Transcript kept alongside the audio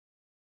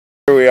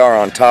Here we are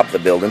on top of the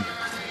building.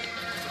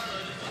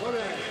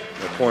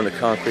 They're pouring the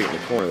concrete in the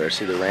corner there.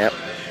 See the ramp?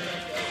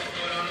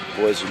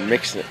 The boys are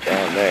mixing it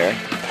down there.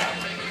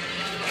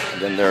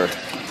 And then they're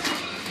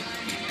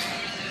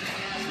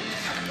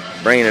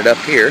bringing it up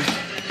here,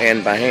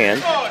 hand by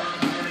hand,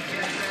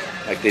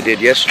 like they did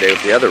yesterday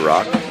with the other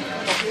rock.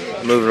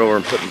 Moving over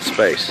and putting in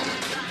space.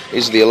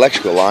 These are the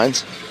electrical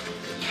lines.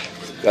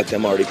 Got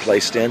them already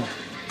placed in,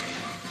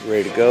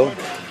 ready to go.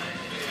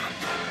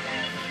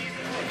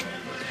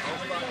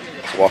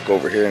 Let's walk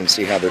over here and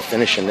see how they're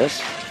finishing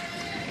this.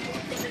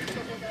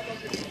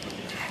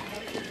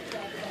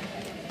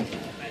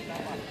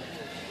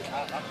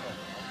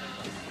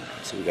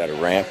 So we got a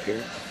ramp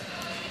here.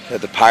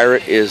 The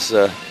Pirate is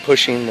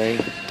pushing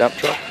the dump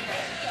truck.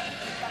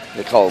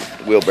 They call it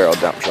wheelbarrow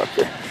dump truck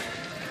here.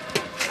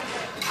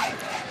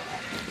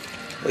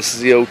 This is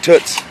the old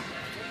Toots.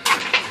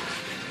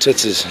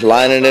 Toots is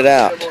lining it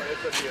out.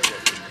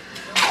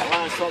 I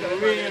want some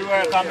real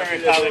work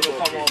America when you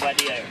come over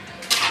there.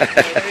 The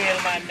real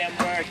man them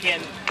working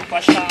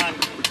for Sean.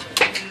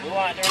 We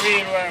want the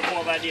real work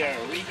over there.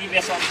 We give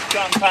you some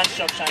strong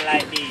construction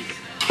like these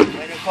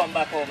when you come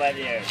back over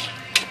there.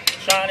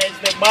 Sean is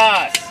the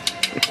boss.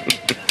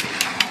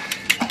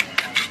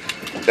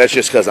 That's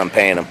just because I'm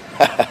paying him.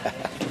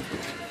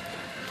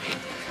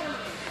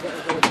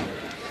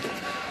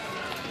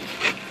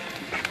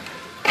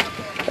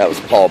 That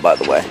was Paul, by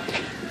the way.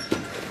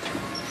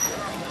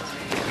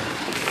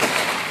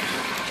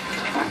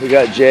 We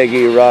got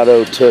Jaggy,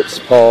 Rado, Toots,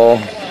 Paul,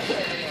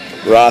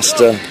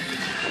 Rasta.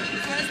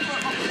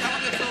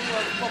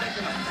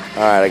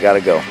 Alright, I gotta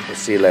go. We'll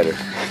see you later.